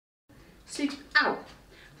see. Ow!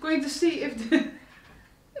 I'm going to see if the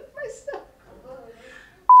myself.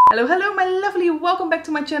 Hello, hello my lovely, welcome back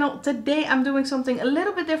to my channel. Today I'm doing something a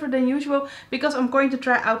little bit different than usual because I'm going to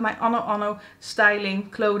try out my Anno Anno styling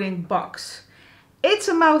clothing box. It's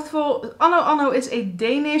a mouthful. Anno Anno is a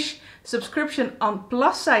Danish subscription on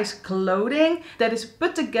plus size clothing that is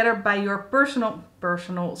put together by your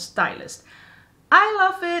personal stylist. I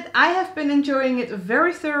love it. I have been enjoying it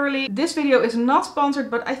very thoroughly. This video is not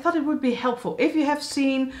sponsored, but I thought it would be helpful. If you have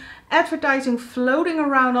seen advertising floating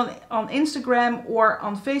around on Instagram or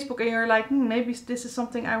on Facebook and you're like, maybe this is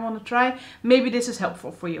something I want to try, maybe this is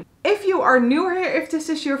helpful for you. If you are new here, if this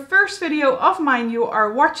is your first video of mine you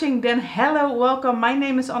are watching, then hello, welcome. My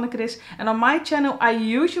name is AnneChris and on my channel I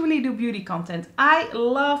usually do beauty content. I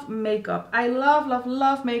love makeup. I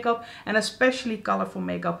love makeup and especially colorful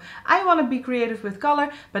makeup. I want to be creative with color,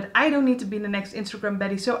 but I don't need to be the next Instagram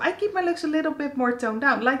Betty, so I keep my looks a little bit more toned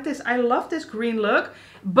down. Like this, I love this green look,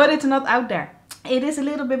 but it's not out there. It is a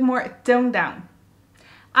little bit more toned down.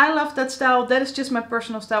 I love that style. That is just my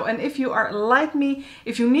personal style. And if you are like me,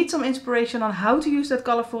 if you need some inspiration on how to use that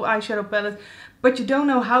colorful eyeshadow palette, but you don't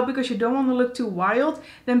know how because you don't want to look too wild,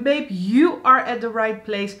 then babe, you are at the right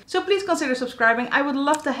place. So please consider subscribing. I would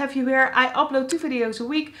love to have you here. I upload 2 videos a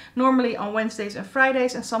week, normally on Wednesdays and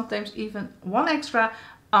Fridays, and sometimes even one extra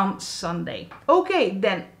on Sunday. Okay,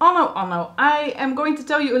 then Anno Anno. I am going to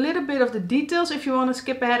tell you a little bit of the details. If you want to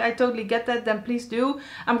skip ahead, I totally get that, then please do.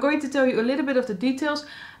 I'm going to tell you a little bit of the details.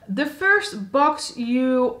 The first box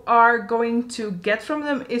you are going to get from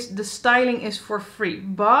them is the styling is for free,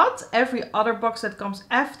 but every other box that comes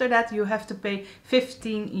after that you have to pay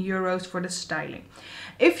 15 euros for the styling.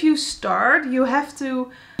 If you start, you have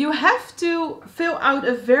to fill out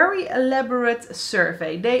a very elaborate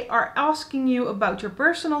survey. They are asking you about your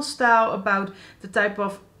personal style, about the type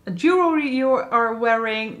of jewelry you are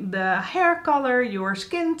wearing, the hair color, your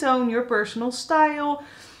skin tone, your personal style.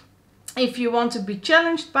 If you want to be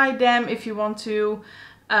challenged by them, if you want to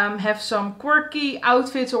have some quirky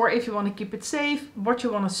outfits, or if you want to keep it safe, what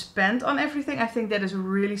you want to spend on everything. I think that is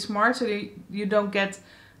really smart, so you don't get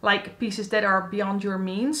like pieces that are beyond your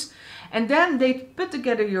means. And then they put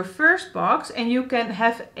together your first box and you can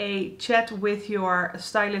have a chat with your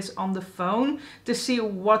stylist on the phone to see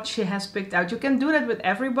what she has picked out. You can do that with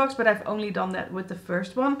every box, but I've only done that with the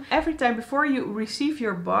first one. Every time before you receive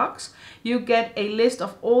your box, you get a list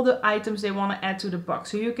of all the items they want to add to the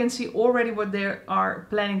box. So you can see already what they are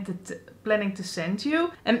planning to send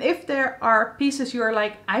you. And if there are pieces you're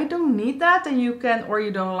like, I don't need that, then you can, or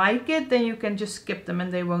you don't like it, then you can just skip them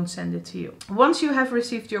and they won't send it to you. Once you have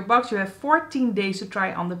received your box, you have 14 days to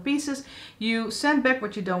try on the pieces. You send back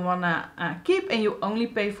what you don't want to keep, and you only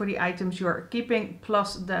pay for the items you are keeping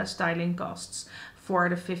plus the styling costs for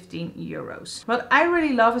the 15 euros. What I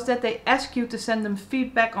really love is that they ask you to send them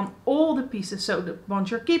feedback on all the pieces, so the ones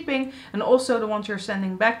you're keeping and also the ones you're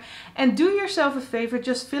sending back. And do yourself a favor,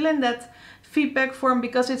 just fill in that feedback form,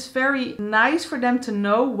 because it's very nice for them to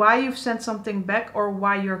know why you've sent something back or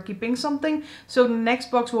why you're keeping something. So the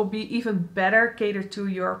next box will be even better catered to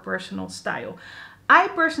your personal style. I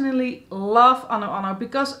personally love Anno Anno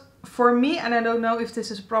because for me, and I don't know if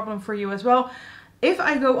this is a problem for you as well, if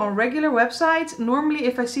I go on regular websites, normally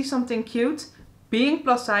if I see something cute, being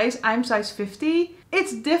plus size, I'm size 50,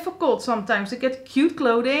 it's difficult sometimes to get cute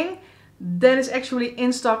clothing that is actually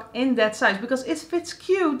in stock in that size, because if it's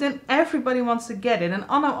cute then everybody wants to get it. And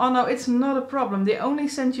Anno Anno, it's not a problem. They only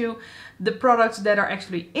send you the products that are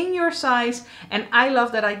actually in your size, and I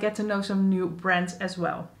love that I get to know some new brands as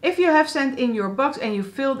well. If you have sent in your box and you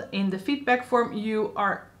filled in the feedback form, you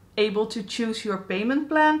are able to choose your payment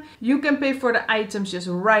plan. You can pay for the items just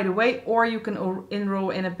right away, or you can enroll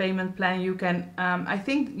in a payment plan. You can, I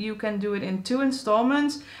think you can do it in 2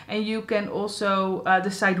 installments, and you can also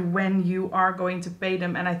decide when you are going to pay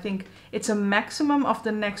them. And I think it's a maximum of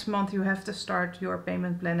the next month you have to start your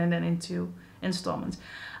payment plan, and then in 2 installments.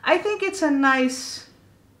 I think it's a nice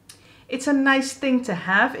thing to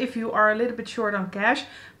have if you are a little bit short on cash,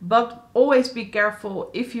 but always be careful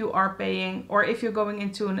if you are paying or if you're going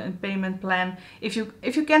into a payment plan. If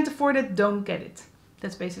you can't afford it, don't get it.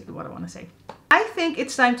 That's basically what I want to say. I think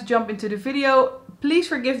it's time to jump into the video. Please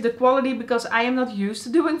forgive the quality because I am not used to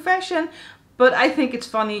doing fashion, but I think it's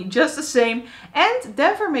funny just the same. And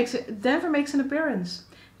Denver makes an appearance.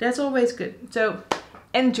 That's always good. So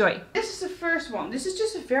enjoy. This is the first one. This is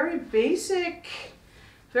just a very basic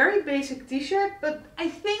t-shirt, but I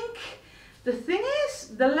think the thing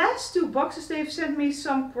is, the last 2 boxes they've sent me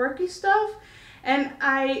some quirky stuff, And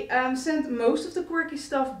I sent most of the quirky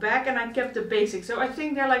stuff back and I kept the basics. So I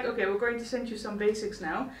think they're like, okay, we're going to send you some basics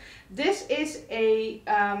now. This is a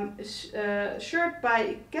shirt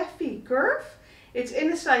by Cafe Curve. It's in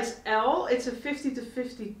the size L. It's a 50 to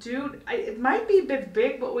 52. It might be a bit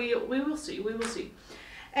big, but we will see. We will see.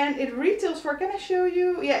 And it retails for, can I show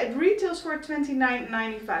you? Yeah, it retails for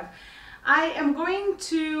 $29.95. I am going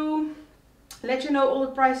to let you know all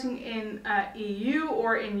the pricing in EU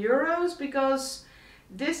or in euros, because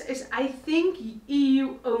this is, I think,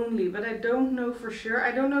 EU only, but I don't know for sure.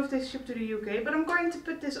 I don't know if they ship to the UK, but I'm going to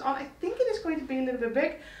put this on. I think it is going to be a little bit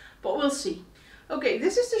big, but we'll see. Okay,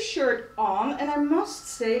 this is the shirt on, and I must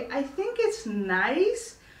say, I think it's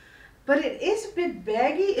nice, but it is a bit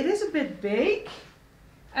baggy. It is a bit big.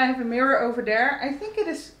 I have a mirror over there. I think it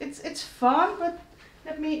is, it's fun, but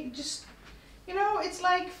let me just, you know, it's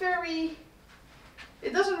like very,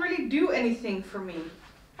 it doesn't really do anything for me.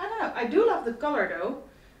 I don't know. I do love the color though,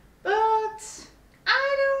 but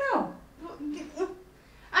I don't know.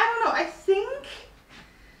 I don't know. I think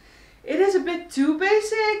it is a bit too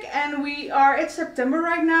basic, and it's September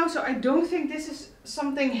right now, so I don't think this is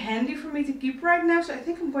something handy for me to keep right now. So I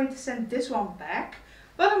think I'm going to send this one back,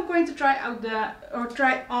 but I'm going to try out the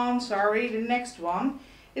next one.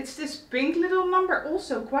 It's this pink little number,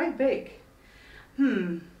 also quite big.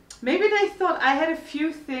 Maybe they thought I had a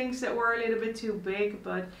few things that were a little bit too big,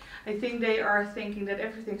 but I think they are thinking that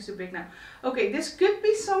everything's too big now. Okay, this could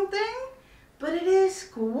be something, but it is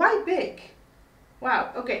quite big.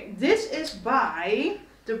 Wow, okay, this is by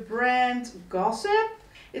the brand Gossip.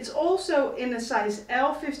 It's also in a size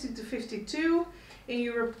L, 50 to 52 in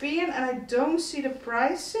European, and I don't see the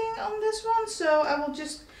pricing on this one, so I will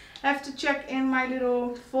just have to check in my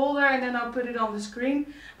little folder and then I'll put it on the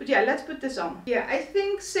screen. But yeah, let's put this on. Yeah, I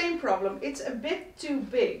think same problem. It's a bit too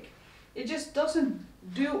big. It just doesn't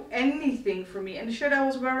do anything for me. And the shirt I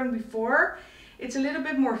was wearing before, it's a little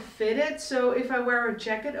bit more fitted. So if I wear a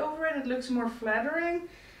jacket over it, it looks more flattering.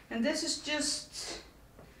 And this is just,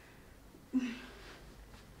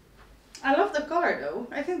 I love the color though.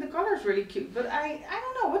 I think the color is really cute, but I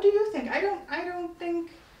don't know. What do you think? I don't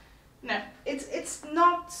think, no, it's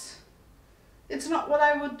not what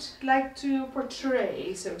I would like to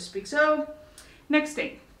portray, so to speak. So next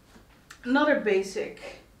thing, another basic,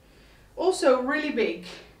 also really big.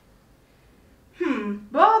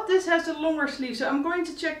 But this has a longer sleeve, so I'm going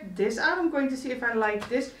to check this out. I'm going to see if I like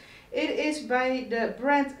this. It is by the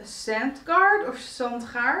brand Sandgaard or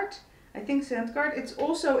Sandgaard. I think Sandgaard. It's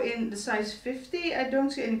also in the size 50. I don't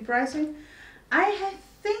see any pricing. I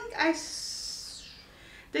think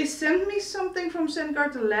they sent me something from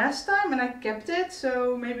Sandgaard the last time and I kept it,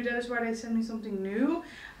 so maybe that is why they sent me something new.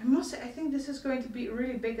 I must say, I think this is going to be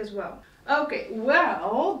really big as well. Okay,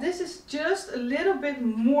 well, this is just a little bit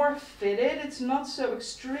more fitted. It's not so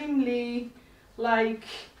extremely like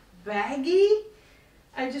baggy.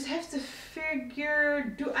 I just have to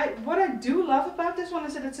figure, what I do love about this one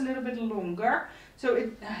is that it's a little bit longer, so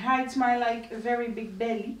it hides my like very big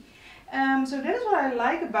belly. So that is what I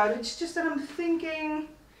like about it. It's just that I'm thinking,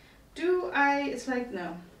 it's like,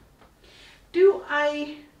 no.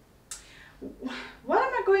 What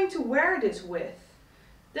am I going to wear this with?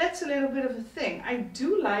 That's a little bit of a thing. I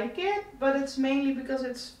do like it, but it's mainly because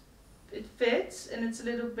it fits and it's a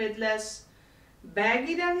little bit less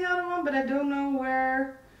baggy than the other one, but I don't know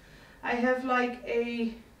where. I have like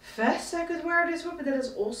a vest I could wear this with, but that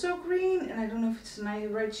is also green, and I don't know if it's the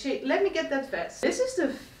right shade. Let me get that vest. This is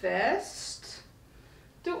the vest.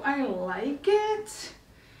 Do I like it?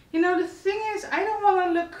 You know, the thing is, I don't want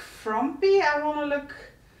to look frumpy. I want to look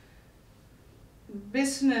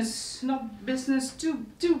business, not business, too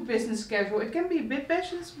business casual. It can be a bit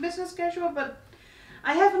business casual, but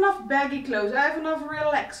I have enough baggy clothes. I have enough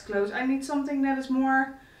relaxed clothes. I need something that is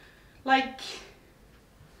more like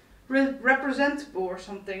representable or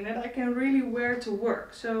something that I can really wear to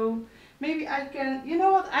work. So maybe I can, you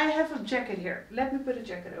know what, I have a jacket here. Let me put a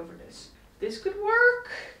jacket over this. This could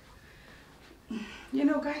work. You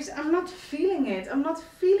know, guys, I'm not feeling it. I'm not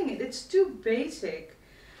feeling it. It's too basic.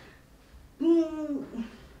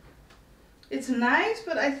 It's nice,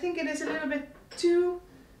 but I think it is a little bit too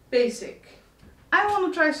basic. I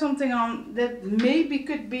want to try something on that maybe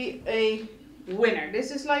could be a winner. This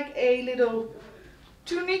is like a little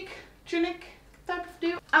tunic type of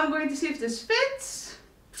deal. I'm going to see if this fits.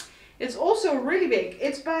 It's also really big.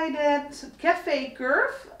 It's by that Cafe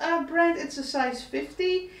Curve brand. It's a size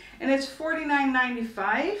 50 and it's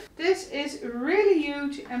 $49.95. This is really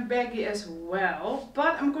huge and baggy as well.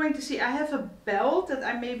 But I'm going to see, I have a belt that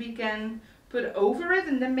I maybe can put over it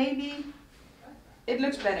and then maybe it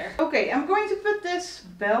looks better. Okay, I'm going to put this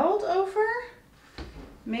belt over.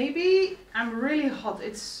 Maybe I'm really hot.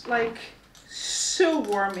 It's like so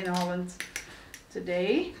warm in Holland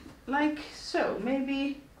today. Like so.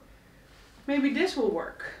 Maybe this will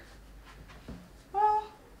work. Well,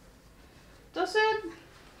 does it?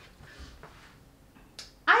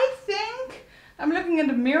 I think I'm looking in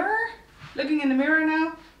the mirror. Looking in the mirror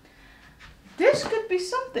now. This could be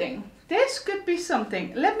something. This could be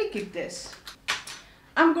something. Let me keep this.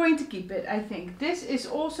 I'm going to keep it, I think. This is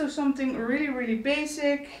also something really, really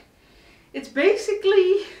basic. It's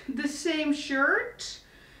basically the same shirt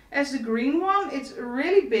as the green one. It's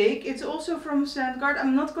really big. It's also from Sandgard.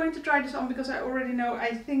 I'm not going to try this on because I already know,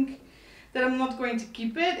 I think that I'm not going to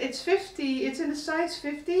keep it. It's 50, it's in the size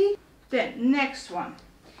 50. Then, next one.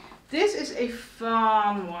 This is a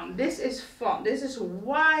fun one. This is fun. This is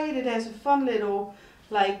white. It has a fun little,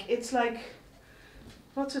 like, it's like,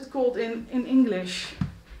 what's it called in English?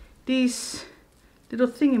 These little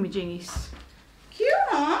thingamajiggies. Cute,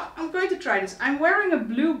 huh? I'm going to try this. I'm wearing a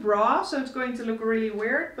blue bra, so it's going to look really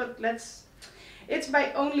weird, but let's... It's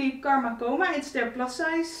by only Karma Coma. It's their plus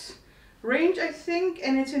size range, I think,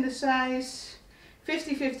 and it's in the size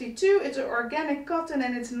 50-52. It's an organic cotton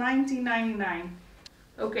and it's $19.99.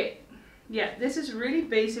 Okay, yeah, this is really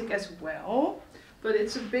basic as well, but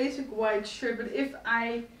it's a basic white shirt. But if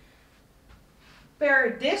I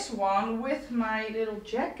pair this one with my little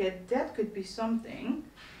jacket, that could be something.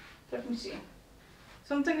 Let me see.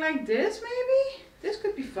 Something like this maybe? This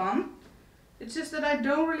could be fun. It's just that I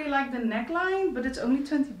don't really like the neckline, but it's only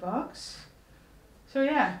 20 bucks. So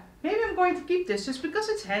yeah, maybe I'm going to keep this just because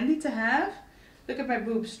it's handy to have. Look at my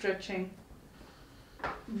boobs stretching.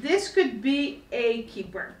 This could be a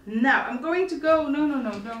keeper. Now I'm going to go, no,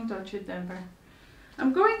 don't touch it, Denver.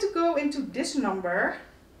 I'm going to go into this number.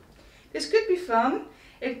 This could be fun.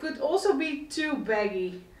 It could also be too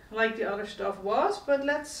baggy like the other stuff was, but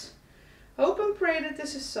let's hope and pray that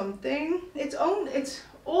this is something. It's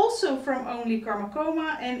also from only Karma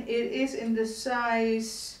Coma and it is in the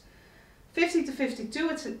size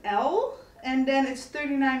 50-52. It's an L and then it's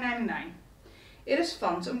 $39.99. It is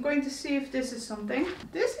fun, so I'm going to see if this is something.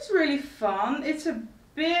 This is really fun. It's a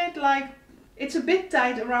bit like, it's a bit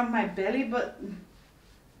tight around my belly, but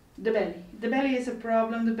the belly is a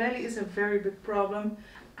problem. The belly is a very big problem.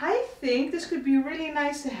 I think this could be really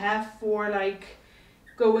nice to have for like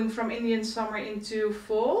going from Indian summer into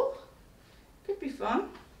fall. Could be fun.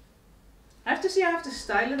 I have to see how I have to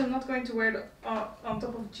style it. I'm not going to wear it on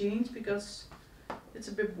top of jeans because it's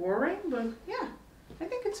a bit boring, but yeah, I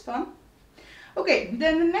think it's fun. Okay,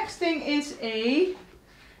 then the next thing is a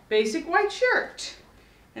basic white shirt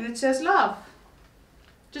and it says love.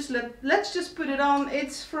 Let's just put it on.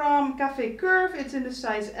 It's from Cafe Curve. It's in the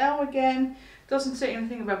size L again. Doesn't say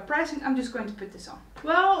anything about pricing. I'm just going to put this on.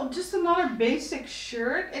 Well, just another basic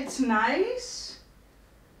shirt. It's nice.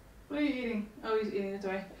 What are you eating? Oh, he's eating it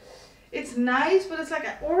away. It's nice, but it's like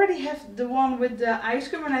I already have the one with the ice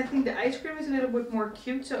cream and I think the ice cream is a little bit more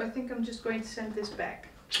cute. So I think I'm just going to send this back.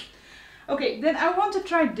 Okay, then I want to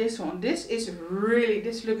try this one. This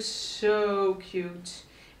looks so cute.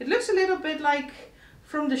 It looks a little bit like,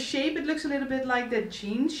 from the shape, it looks a little bit like the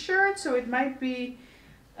jeans shirt. So it might be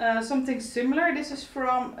something similar. This is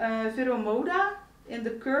from Vero Moda in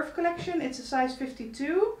the Curve collection. It's a size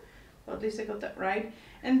 52. Well, at least I got that right.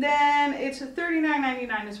 And then it's a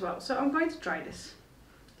 $39.99 as well. So I'm going to try this.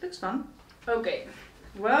 Looks fun. Okay,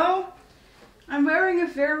 well, I'm wearing a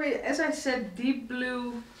very, as I said, deep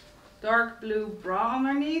blue, dark blue bra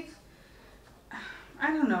underneath. I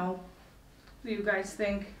don't know. What do you guys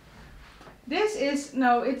think? This is,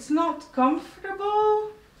 no, it's not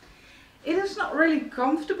comfortable. It is not really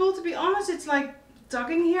comfortable, to be honest. It's like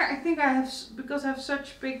tugging here. I think I have, because I have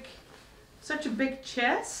such a big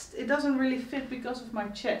chest, it doesn't really fit because of my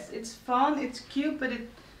chest. It's fun, it's cute, but it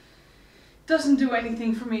doesn't do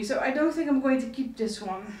anything for me. So I don't think I'm going to keep this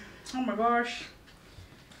one. Oh my gosh.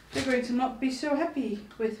 They're going to not be so happy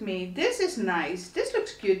with me. This is nice. This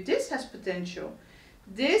looks cute. This has potential.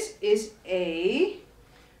 This is a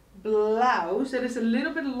blouse that is a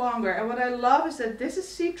little bit longer. And what I love is that this is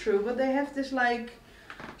see-through, but they have this like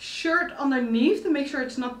shirt underneath to make sure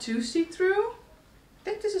it's not too see-through. I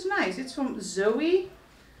think this is nice. It's from Zoe.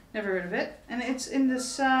 Never heard of it. And it's in the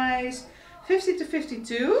size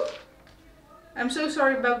 50-52. I'm so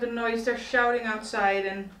sorry about the noise. They're shouting outside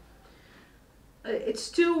and it's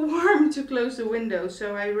too warm to close the window,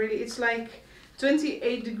 so it's like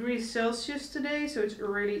 28 degrees Celsius today, so it's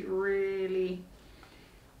really, really,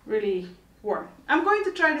 really warm. I'm going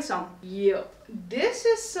to try this on. Yup. This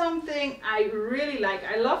is something I really like.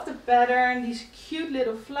 I love the pattern, these cute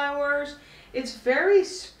little flowers. It's very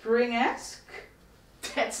spring-esque.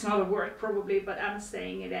 That's not a word probably, but I'm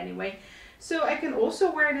saying it anyway. So I can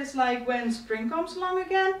also wear this like when spring comes along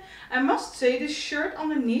again. I must say this shirt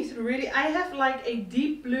underneath really, I have like a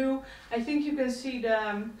deep blue, I think you can see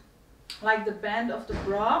the like the band of the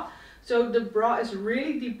bra. So the bra is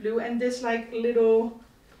really deep blue, and this like little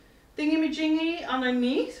thingy-majingy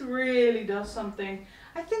underneath really does something.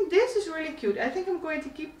 I think this is really cute. I think I'm going to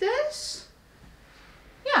keep this.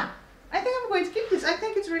 Yeah, I think I'm going to keep this. I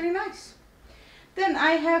think it's really nice. Then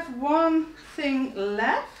I have one thing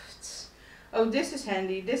left. Oh, this is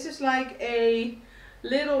handy. This is like a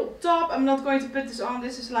little top. I'm not going to put this on.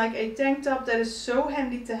 This is like a tank top that is so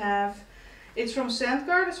handy to have. It's from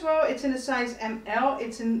Sandcard as well. It's in the size ML.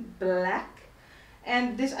 It's in black.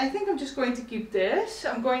 And this, I think I'm just going to keep this.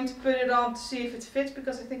 I'm going to put it on to see if it fits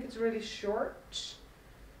because I think it's really short.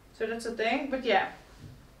 So that's the thing. But yeah,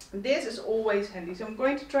 this is always handy. So I'm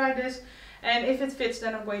going to try this. And if it fits,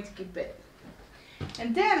 then I'm going to keep it.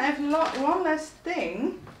 And then I have one last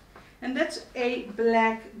thing. And that's a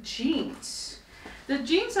black jeans. The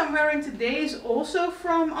jeans I'm wearing today is also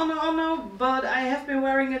from Anno Anno, but I have been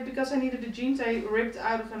wearing it because I needed the jeans. I ripped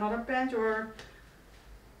out of another pant, or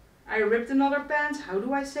I ripped another pant. How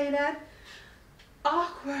do I say that?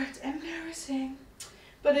 Awkward, embarrassing.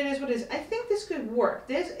 But it is what it is. I think this could work.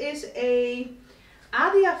 This is a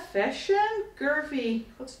Adia Fashion, curvy,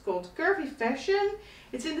 what's it called? Curvy Fashion.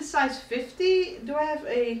 It's in the size 50. Do I have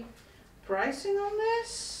a pricing on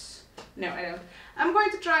this? No, I don't. I'm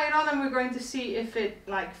going to try it on and we're going to see if it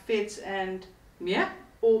like fits and yeah,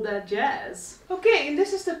 all that jazz. Okay, and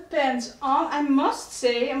this is the pants on. I must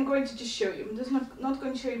say, I'm going to just show you. I'm just not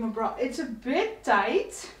going to show you my bra. It's a bit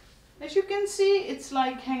tight. As you can see, it's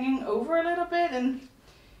like hanging over a little bit, and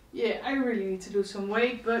yeah, I really need to lose some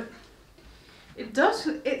weight, but it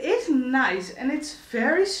is nice and it's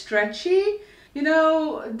very stretchy. You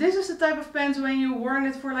know, this is the type of pants when you wear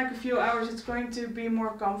it for like a few hours, it's going to be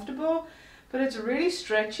more comfortable. But it's really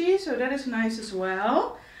stretchy, so that is nice as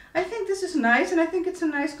well. I think this is nice, and I think it's a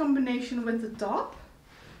nice combination with the top.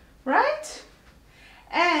 Right?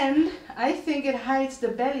 And I think it hides the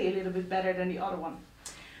belly a little bit better than the other one.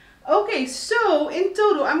 Okay, so in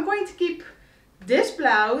total, I'm going to keep this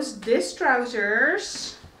blouse, this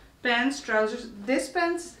trousers, this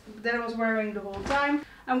pants that I was wearing the whole time.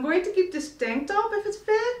 I'm going to keep this tank top if it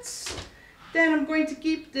fits. Then I'm going to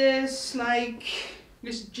keep this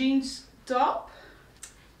this jeans top.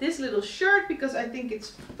 This little shirt because I think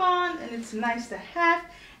it's fun and it's nice to have.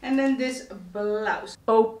 And then this blouse.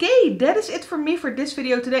 Okay, that is it for me for this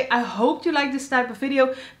video today. I hope you like this type of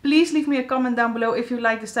video. Please leave me a comment down below if you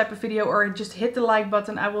like this type of video, or just hit the like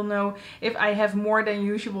button. I will know if I have more than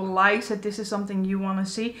usual likes, that this is something you want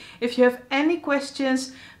to see. If you have any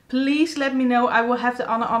questions, please let me know. I will have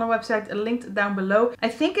the Anno Anno website linked down below. I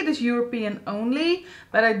think it is European only,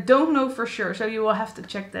 but I don't know for sure. So you will have to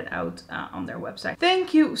check that out on their website.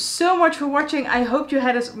 Thank you so much for watching. I hope you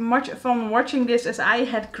had as much fun watching this as I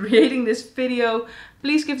had creating this video.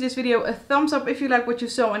 Please give this video a thumbs up if you like what you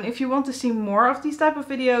saw, and if you want to see more of these type of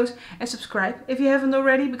videos, and subscribe if you haven't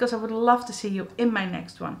already, because I would love to see you in my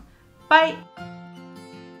next one. Bye!